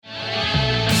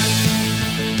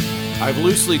I've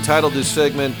loosely titled this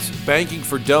segment Banking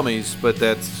for Dummies, but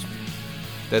that's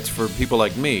for people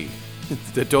like me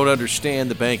that don't understand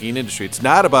the banking industry. It's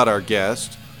not about our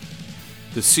guest,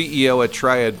 the CEO at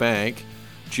Triad Bank,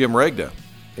 Jim Regna.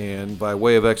 And by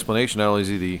way of explanation, not only is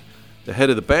he the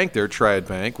head of the bank there, Triad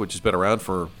Bank, which has been around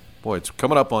for, it's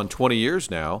coming up on 20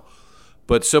 years now,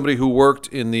 but somebody who worked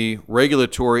in the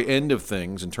regulatory end of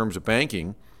things in terms of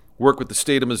banking, worked with the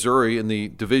state of Missouri in the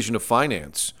Division of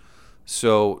Finance.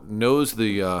 So knows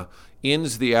the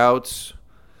ins, the outs,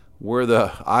 where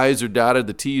the I's are dotted,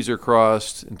 the T's are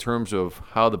crossed in terms of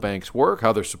how the banks work,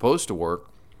 how they're supposed to work.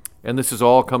 And this has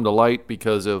all come to light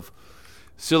because of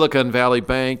Silicon Valley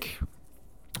Bank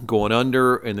going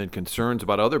under and then concerns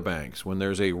about other banks. When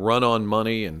there's a run on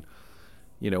money and,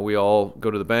 we all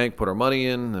go to the bank, put our money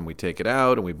in, and we take it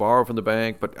out and we borrow from the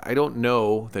bank. But I don't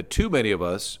know that too many of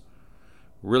us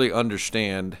really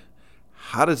understand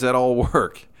how does that all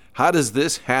work? How does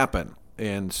this happen?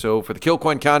 And so for the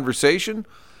Kilcoyne Conversation,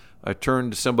 I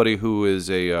turned to somebody who is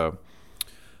an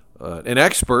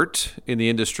expert in the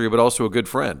industry, but also a good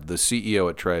friend, the CEO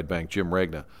at Triad Bank, Jim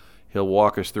Regna. He'll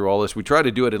walk us through all this. We try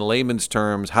to do it in layman's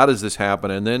terms. How does this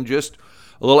happen? And then just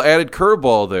a little added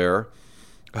curveball there.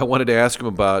 I wanted to ask him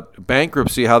about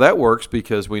bankruptcy, how that works,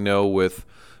 because we know with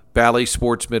Bally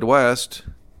Sports Midwest,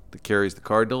 that carries the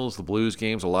Cardinals, the Blues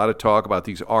games, a lot of talk about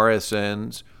these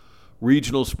RSNs,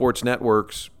 regional sports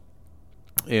networks,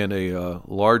 and a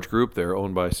large group there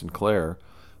owned by Sinclair.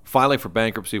 Finally, for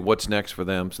bankruptcy, what's next for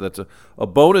them? So that's a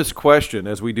bonus question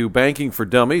as we do Banking for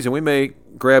Dummies, and we may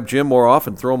grab Jim more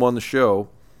often, throw him on the show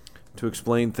to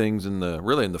explain things in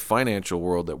the financial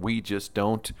world that we just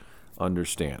don't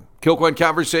understand. Kilcoyne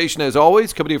Conversation, as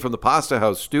always, coming to you from the Pasta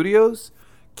House Studios.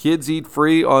 Kids eat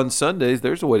free on Sundays.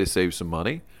 There's a way to save some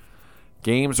money.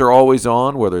 Games are always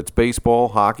on, whether it's baseball,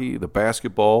 hockey, the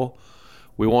basketball.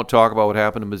 We won't talk about what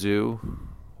happened to Mizzou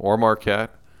or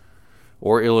Marquette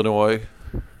or Illinois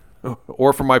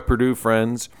or for my Purdue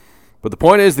friends. But the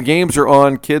point is the games are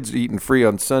on. Kids eating free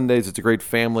on Sundays. It's a great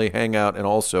family hangout and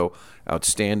also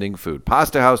outstanding food.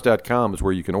 PastaHouse.com is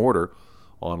where you can order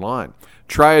online.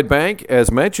 Triad Bank,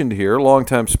 as mentioned here,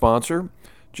 longtime sponsor,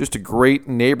 just a great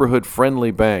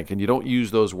neighborhood-friendly bank. And you don't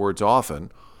use those words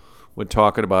often when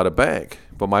talking about a bank.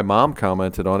 But my mom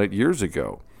commented on it years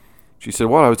ago. She said,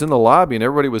 well, I was in the lobby and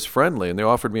everybody was friendly and they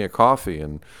offered me a coffee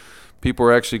and people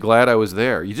were actually glad I was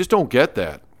there. You just don't get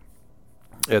that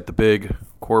at the big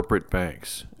corporate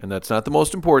banks. And that's not the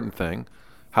most important thing.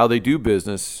 How they do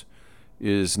business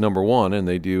is number one, and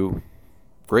they do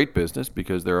great business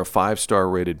because they're a 5-star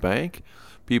rated bank,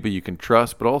 people you can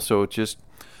trust, but also it's just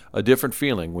a different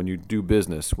feeling when you do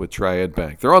business with Triad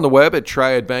Bank. They're on the web at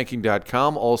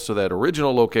triadbanking.com, also that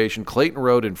original location, Clayton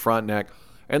Road in Frontenac,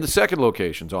 and the second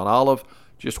location's on Olive,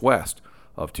 just west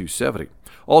of 270.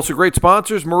 Also great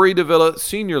sponsors, Marie de Villa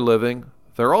Senior Living.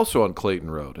 They're also on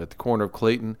Clayton Road at the corner of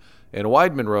Clayton and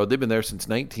Weidman Road. They've been there since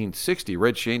 1960.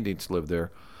 Red Shanedeans lived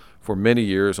there for many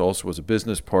years, also was a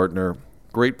business partner.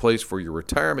 Great place for your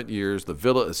retirement years, the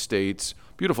Villa Estates,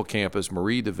 beautiful campus,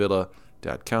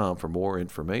 mariedevilla.com for more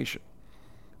information.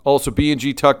 Also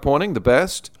B&G Tuck Pointing, the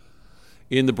best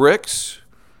in the bricks.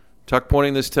 Tuck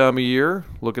pointing this time of year,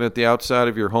 looking at the outside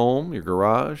of your home, your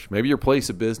garage, maybe your place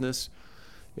of business.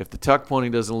 If the tuck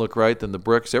pointing doesn't look right, then the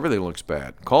bricks, everything looks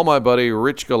bad. Call my buddy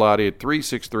Rich Galati at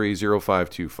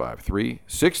 363-0525.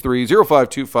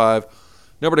 363-0525.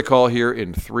 Number to call here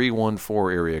in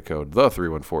 314 area code, the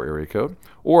 314 area code,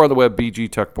 or on the web,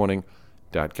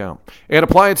 bgtuckpointing.com. And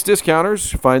appliance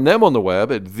discounters, find them on the web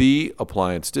at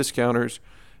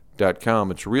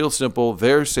theappliancediscounters.com. It's real simple.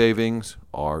 Their savings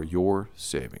are your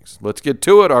savings. Let's get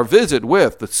to it. Our visit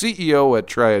with the CEO at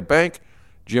Triad Bank,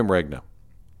 Jim Regna.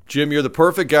 Jim, you're the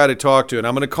perfect guy to talk to, and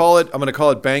I'm going to call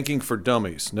it Banking for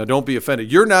Dummies. Now, don't be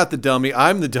offended. You're not the dummy.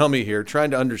 I'm the dummy here,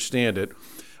 trying to understand it.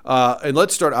 And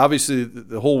let's start. Obviously,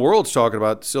 the whole world's talking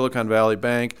about Silicon Valley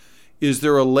Bank. Is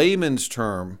there a layman's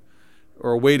term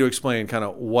or a way to explain kind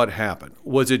of what happened?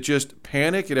 Was it just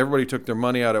panic and everybody took their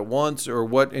money out at once, or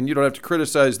what? And you don't have to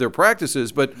criticize their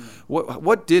practices, but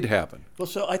what did happen? Well,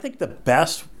 so I think the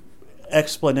best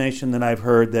explanation that I've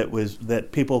heard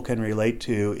that people can relate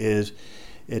to is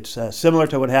it's similar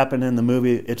to what happened in the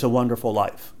movie It's a Wonderful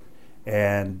Life.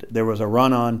 And there was a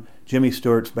run on Jimmy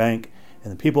Stewart's bank,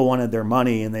 and the people wanted their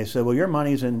money, and they said, well, your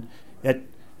money's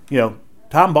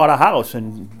Tom bought a house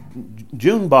and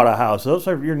June bought a house. Those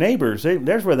are your neighbors.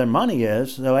 There's where their money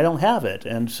is, so I don't have it.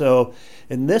 And so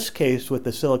in this case with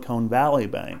the Silicon Valley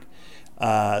Bank,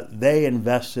 they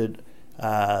invested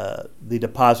the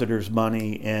depositors'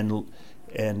 money in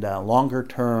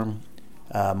longer-term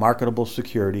marketable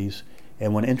securities.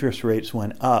 And when interest rates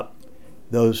went up,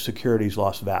 those securities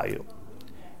lost value.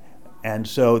 And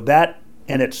so that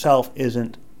in itself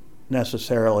isn't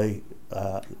necessarily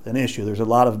an issue. There's a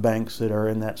lot of banks that are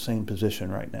in that same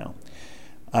position right now.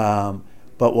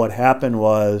 But what happened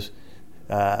was,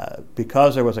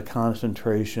 because there was a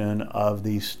concentration of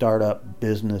these startup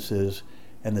businesses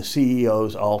and the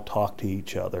CEOs all talked to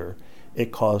each other,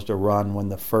 it caused a run when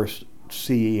the first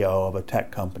CEO of a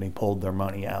tech company pulled their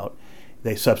money out.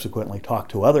 They subsequently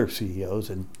talked to other CEOs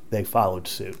and they followed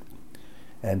suit.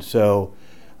 And so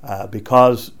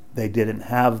because they didn't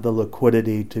have the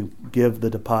liquidity to give the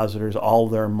depositors all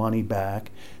their money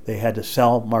back, they had to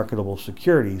sell marketable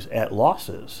securities at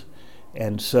losses.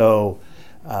 And so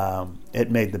it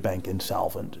made the bank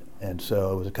insolvent. And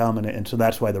so it was and so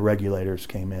that's why the regulators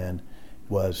came in,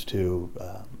 was to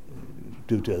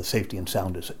due to the safety and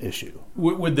soundness issue.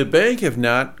 Would the bank have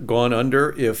not gone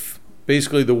under if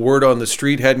basically the word on the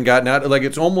street hadn't gotten out? Like,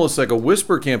 it's almost like a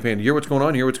whisper campaign. You hear what's going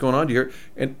on, hear what's going on, here,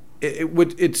 and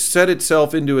it set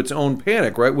itself into its own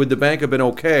panic, right? Would the bank have been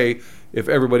okay if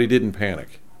everybody didn't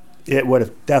panic? It would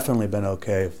have definitely been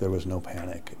okay if there was no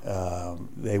panic.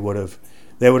 They would have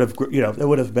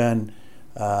been.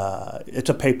 It's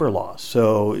a paper loss,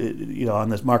 so on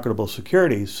this marketable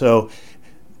securities. So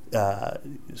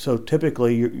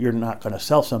typically you're not going to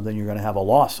sell something you're going to have a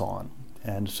loss on,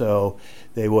 and so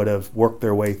they would have worked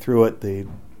their way through it. The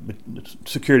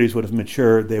securities would have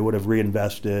matured. They would have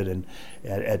reinvested and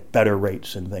at better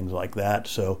rates and things like that.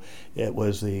 So it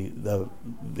was the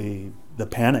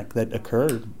panic that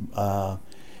occurred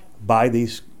by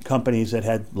these companies that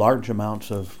had large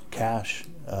amounts of cash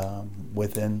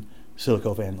within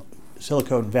Silicon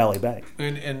Valley Bank.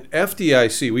 And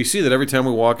FDIC, we see that every time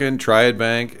we walk in, Triad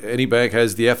Bank, any bank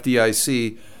has the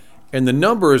FDIC, and the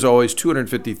number is always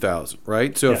 $250,000,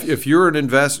 right? So yes. if you're an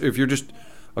investor, if you're just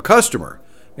a customer,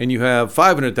 and you have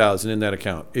 $500,000 in that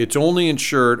account, it's only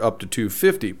insured up to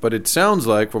 $250,000. But it sounds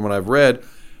like, from what I've read,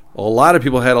 a lot of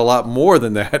people had a lot more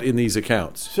than that in these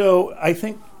accounts. So I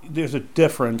think there's a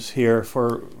difference here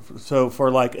for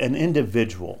like an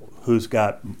individual who's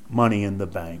got money in the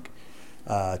bank,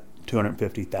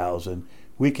 $250,000.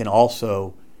 We can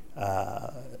also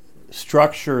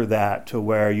structure that to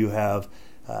where you have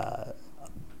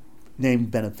named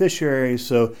beneficiaries,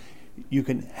 so you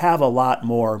can have a lot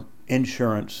more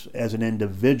insurance as an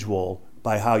individual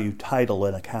by how you title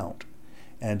an account.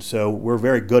 And so we're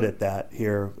very good at that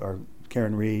here. Our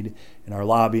Karen Reed and our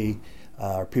lobby,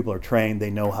 our people are trained. They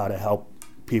know how to help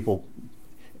people,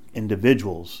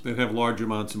 individuals. That have large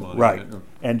amounts of money. Right.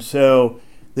 And so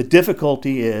the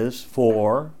difficulty is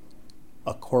for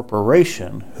a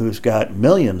corporation who's got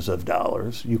millions of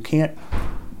dollars, you can't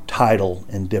title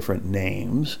in different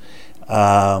names.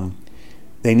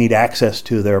 They need access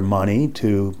to their money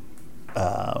to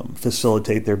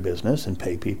facilitate their business and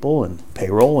pay people and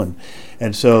payroll,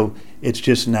 and so it's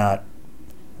just not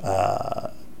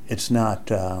it's not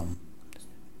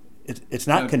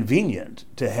convenient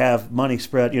to have money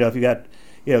spread. If you got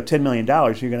 $10 million,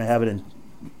 you're going to have it in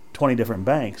 20 different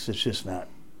banks. It's just not.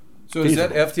 So feasible. Is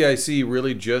that FDIC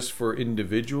really just for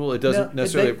individual? It doesn't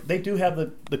necessarily. They do have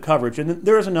the coverage, and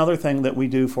there is another thing that we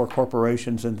do for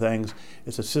corporations and things.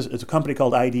 It's a company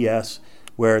called IDS,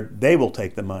 where they will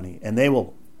take the money and they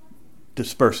will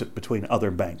disperse it between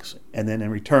other banks, and then in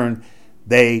return,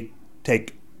 they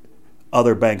take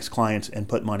other banks' clients and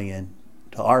put money in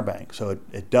to our bank. So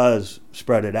it does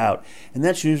spread it out, and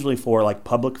that's usually for like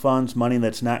public funds, money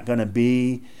that's not going to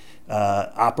be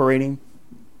operating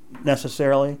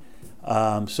necessarily.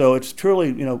 So it's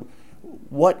truly,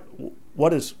 what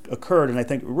has occurred, and I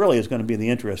think really is going to be the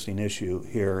interesting issue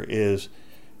here is,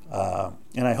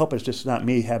 and I hope it's just not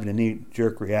me having a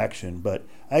knee-jerk reaction, but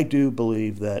I do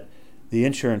believe that the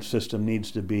insurance system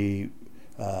needs to be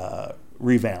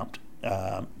revamped.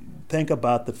 Think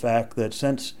about the fact that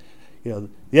since the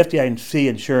FDIC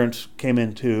insurance came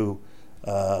into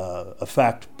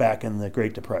effect back in the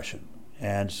Great Depression,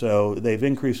 and so they've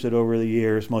increased it over the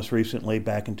years, most recently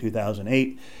back in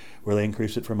 2008, where they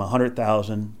increased it from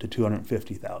 $100,000 to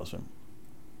 $250,000.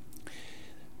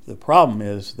 The problem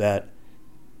is that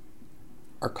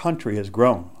our country has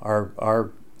grown.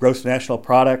 Our gross national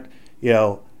product,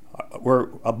 we're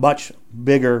a much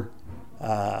bigger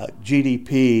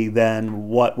GDP than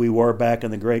what we were back in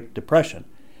the Great Depression.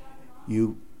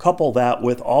 You couple that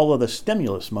with all of the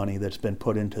stimulus money that's been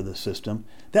put into the system,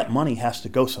 that money has to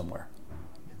go somewhere.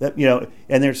 And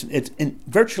it's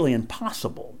virtually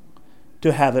impossible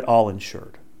to have it all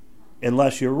insured,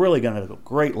 unless you're really going to go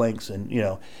great lengths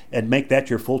and make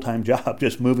that your full-time job,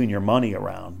 just moving your money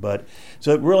around. But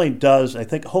so it really does. I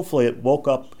think hopefully it woke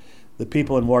up the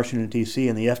people in Washington D.C.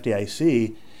 and the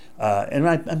FDIC And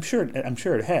I'm sure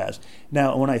it has.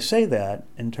 Now, when I say that,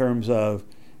 in terms of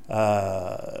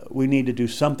we need to do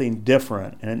something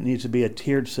different, and it needs to be a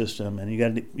tiered system, and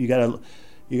you got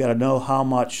to know how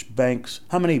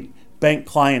many bank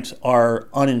clients are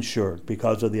uninsured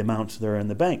because of the amounts that are in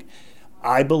the bank.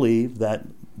 I believe that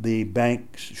the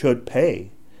bank should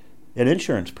pay an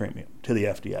insurance premium to the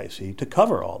FDIC to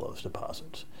cover all those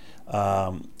deposits.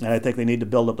 And I think they need to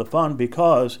build up the fund,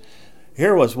 because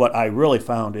here was what I really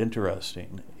found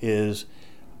interesting is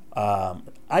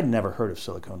I'd never heard of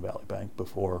Silicon Valley Bank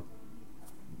before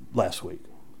last week,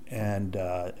 and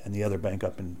the other bank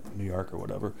up in New York or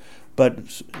whatever. But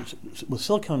with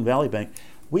Silicon Valley Bank,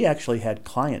 we actually had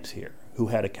clients here who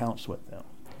had accounts with them.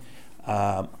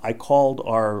 I called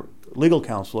our legal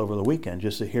counsel over the weekend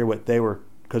just to hear what they were,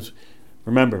 because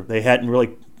remember, they hadn't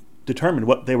really determined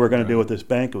what they were going to do with this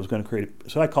bank. It was going to create.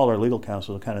 So I called our legal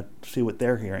counsel to kind of see what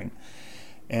they're hearing,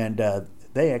 and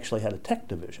they actually had a tech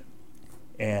division,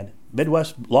 and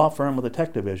Midwest law firm with a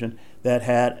tech division that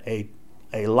had a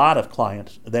lot of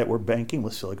clients that were banking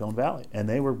with Silicon Valley, and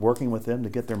they were working with them to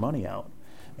get their money out.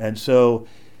 And so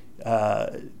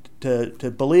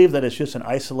to believe that it's just an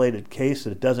isolated case,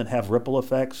 that it doesn't have ripple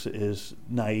effects, is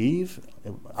naive.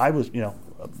 I was,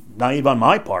 naive on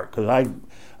my part, because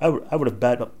I would have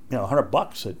bet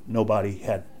 $100 that nobody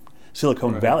had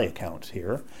Silicon Valley accounts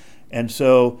here, and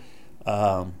so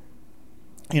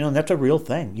that's a real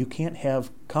thing. You can't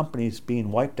have companies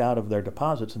being wiped out of their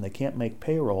deposits, and they can't make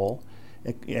payroll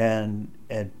and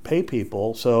pay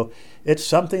people. So it's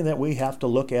something that we have to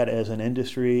look at as an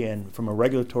industry, and from a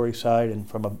regulatory side, and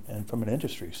from an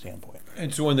industry standpoint.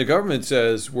 And so when the government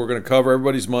says we're going to cover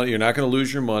everybody's money, you're not going to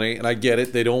lose your money, and I get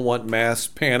it, they don't want mass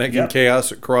panic and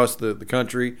chaos across the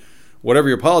country. Whatever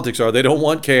your politics are, they don't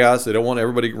want chaos. They don't want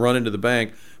everybody run into the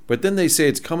bank. But then they say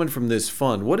it's coming from this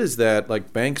fund. What is that?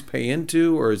 Like banks pay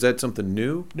into, or is that something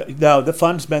new? No, the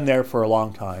fund's been there for a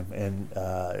long time, and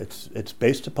it's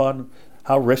based upon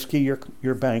how risky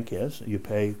your bank is. You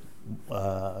pay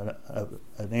an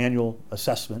annual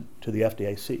assessment to the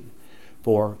FDIC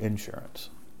for insurance.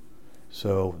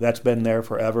 So that's been there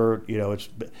forever.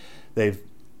 They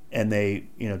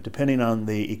depending on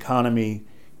the economy,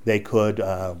 they could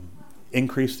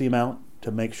increase the amount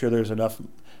to make sure there's enough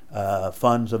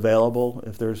funds available.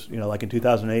 If there's, like in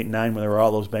 2008 and 9, when there were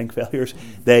all those bank failures,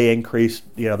 they increased,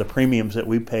 the premiums that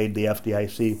we paid the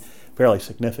FDIC fairly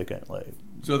significantly.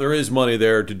 So there is money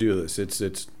there to do this.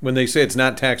 It's when they say it's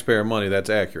not taxpayer money, that's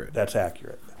accurate. That's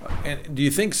accurate. And do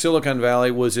you think Silicon Valley,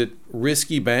 was it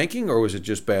risky banking, or was it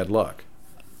just bad luck?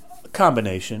 A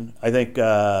combination. I think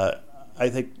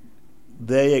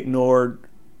they ignored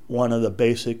one of the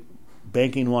basic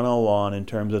banking 101 in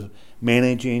terms of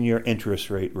managing your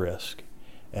interest rate risk.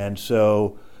 And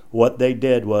so what they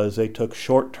did was they took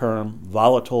short-term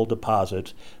volatile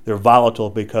deposits. They're volatile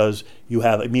because you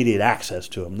have immediate access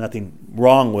to them. Nothing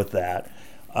wrong with that.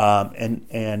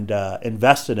 And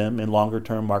invested them in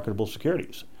longer-term marketable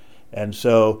securities. And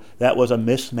so that was a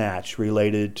mismatch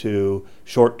related to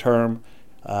short-term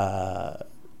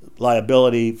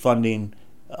liability funding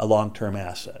a long-term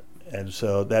asset. And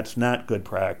so that's not good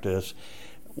practice.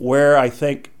 Where I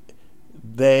think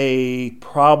it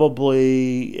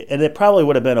probably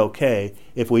would have been okay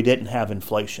if we didn't have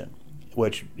inflation,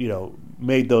 which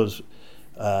made those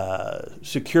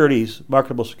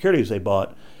marketable securities they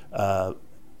bought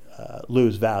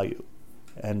lose value.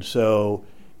 And so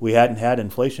we hadn't had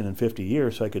inflation in 50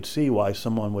 years, so I could see why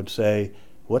someone would say,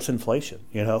 what's inflation?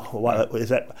 How is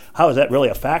that really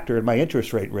a factor in my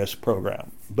interest rate risk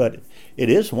program? But it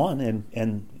is one,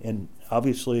 and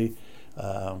obviously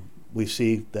we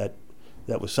see that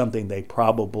was something they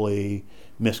probably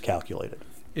miscalculated.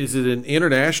 Is it an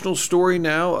international story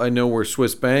now? I know where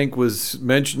Swiss Bank was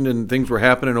mentioned and things were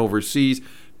happening overseas.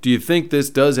 Do you think this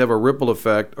does have a ripple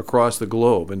effect across the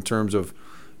globe in terms of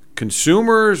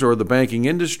consumers or the banking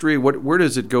industry? Where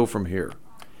does it go from here?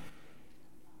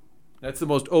 That's the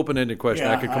most open-ended question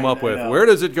I could come up with. Where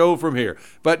does it go from here?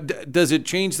 But does it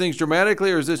change things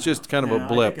dramatically, or is this just kind of a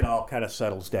blip? I think it all kind of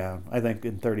settles down. I think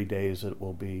in 30 days it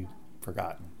will be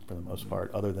forgotten for the most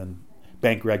part, other than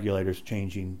bank regulators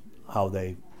changing how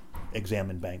they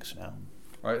examine banks now.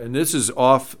 All right, and this is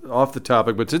off the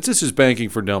topic, but since this is banking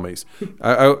for dummies,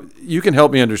 you can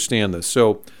help me understand this.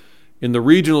 So in the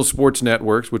regional sports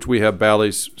networks, which we have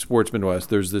Bally's Sports Midwest,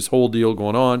 there's this whole deal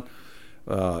going on.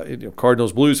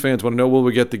 Cardinals Blues fans want to know, will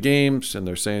we get the games? And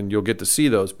they're saying you'll get to see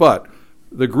those. But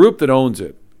the group that owns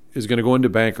it is going to go into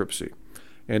bankruptcy.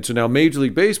 And so now Major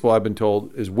League Baseball, I've been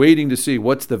told, is waiting to see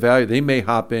what's the value. They may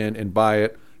hop in and buy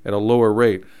it at a lower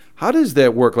rate. How does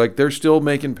that work? Like, they're still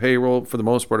making payroll for the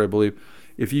most part, I believe.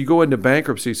 if you go into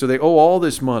bankruptcy, so they owe all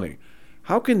this money,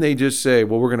 how can they just say,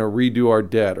 well, we're going to redo our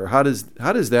debt? Or how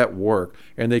does that work?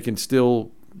 And they can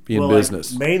still be in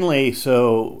business? Mainly,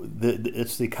 so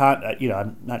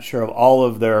I'm not sure of all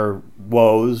of their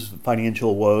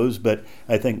financial woes, but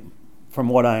I think from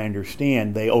what I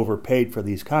understand, they overpaid for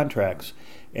these contracts.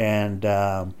 And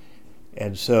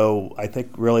so I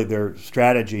think really their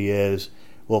strategy is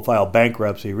we'll file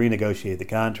bankruptcy, renegotiate the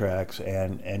contracts,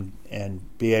 and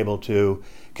be able to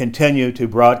continue to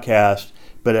broadcast,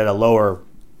 but at a lower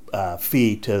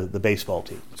fee to the baseball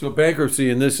team. So bankruptcy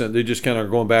in this sense, they just kind of are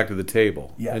going back to the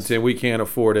table and saying we can't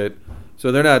afford it.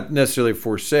 So they're not necessarily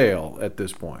for sale at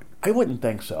this point. I wouldn't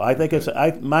think so. I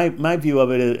think my view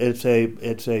of it is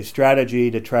it's a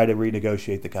strategy to try to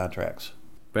renegotiate the contracts.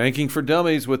 Banking for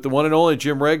Dummies with the one and only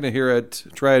Jim Regna here at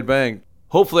Triad Bank.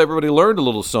 Hopefully everybody learned a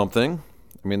little something.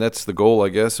 I mean, that's the goal, I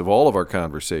guess, of all of our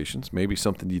conversations. Maybe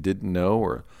something you didn't know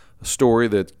or a story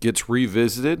that gets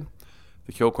revisited.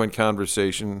 The Kilcoyne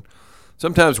Conversation.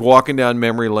 Sometimes walking down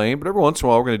memory lane, but every once in a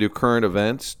while we're going to do current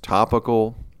events,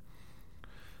 topical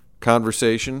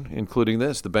conversation, including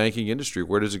this, the banking industry.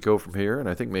 Where does it go from here? And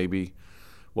I think maybe,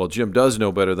 well, Jim does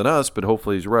know better than us, but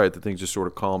hopefully he's right that things just sort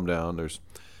of calm down.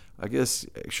 I guess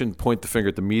I shouldn't point the finger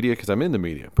at the media because I'm in the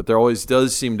media, but there always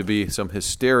does seem to be some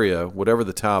hysteria, whatever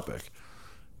the topic,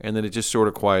 and then it just sort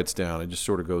of quiets down. It just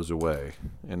sort of goes away.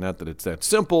 And not that it's that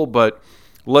simple, but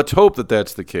let's hope that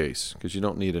that's the case because you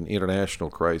don't need an international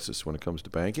crisis when it comes to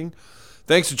banking.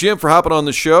 Thanks to Jim for hopping on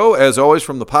the show, as always,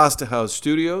 from the Pasta House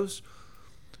Studios.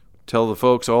 Tell the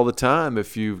folks all the time,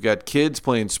 if you've got kids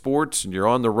playing sports and you're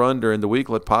on the run during the week,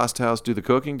 let Pasta House do the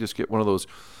cooking. Just get one of those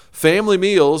family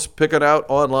meals. Pick it out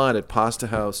online at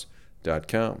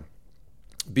pastahouse.com.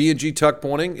 B&G Tuck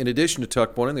Pointing. In addition to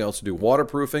tuck pointing, they also do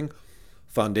waterproofing,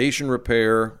 foundation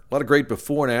repair, a lot of great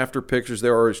before and after pictures.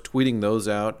 They're always tweeting those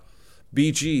out.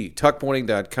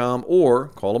 bgtuckpointing.com or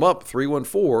call them up,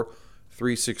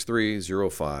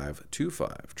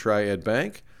 314-363-0525. Triad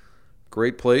Bank.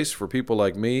 Great place for people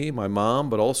like me, my mom,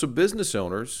 but also business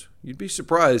owners. You'd be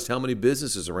surprised how many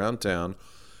businesses around town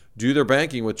do their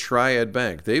banking with Triad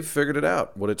Bank. They've figured it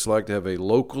out, what it's like to have a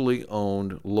locally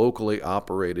owned, locally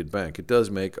operated bank. It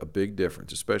does make a big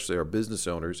difference, especially our business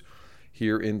owners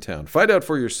here in town. Find out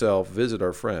for yourself. Visit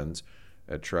our friends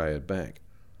at Triad Bank.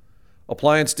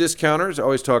 Appliance discounters. I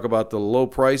always talk about the low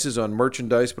prices on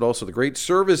merchandise, but also the great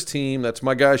service team. That's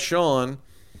my guy, Sean.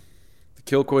 The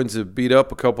Kilcoynes have beat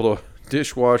up a couple of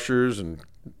dishwashers and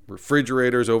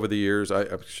refrigerators over the years. I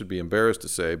should be embarrassed to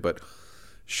say, but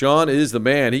Sean is the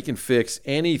man. He can fix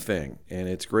anything, and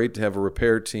it's great to have a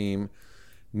repair team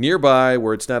nearby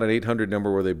where it's not an 800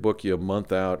 number where they book you a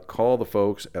month out. Call the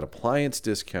folks at Appliance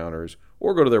Discounters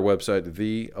or go to their website,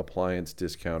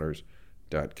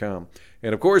 theappliancediscounters.com.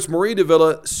 And, of course, Marie de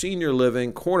Villa Senior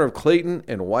Living, corner of Clayton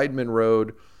and Weidman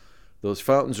Road. Those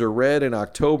fountains are red in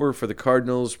October for the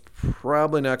Cardinals.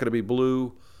 Probably not going to be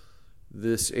blue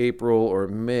this April or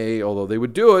May, although they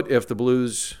would do it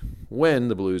when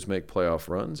the Blues make playoff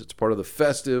runs. It's part of the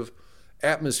festive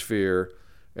atmosphere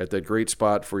at that great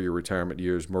spot for your retirement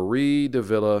years,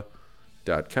 mariedevilla.com.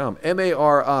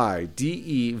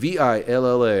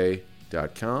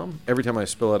 MARIDEVILLA.com. Every time I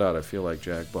spell it out, I feel like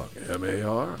Jack Buck.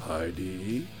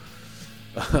 MARIDE,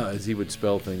 as he would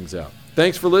spell things out.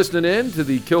 Thanks for listening in to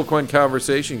the Kilcoyne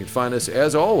Conversation. You can find us,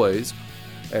 as always,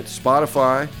 at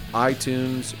Spotify,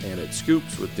 iTunes, and at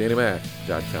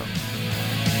scoopswithdannymac.com.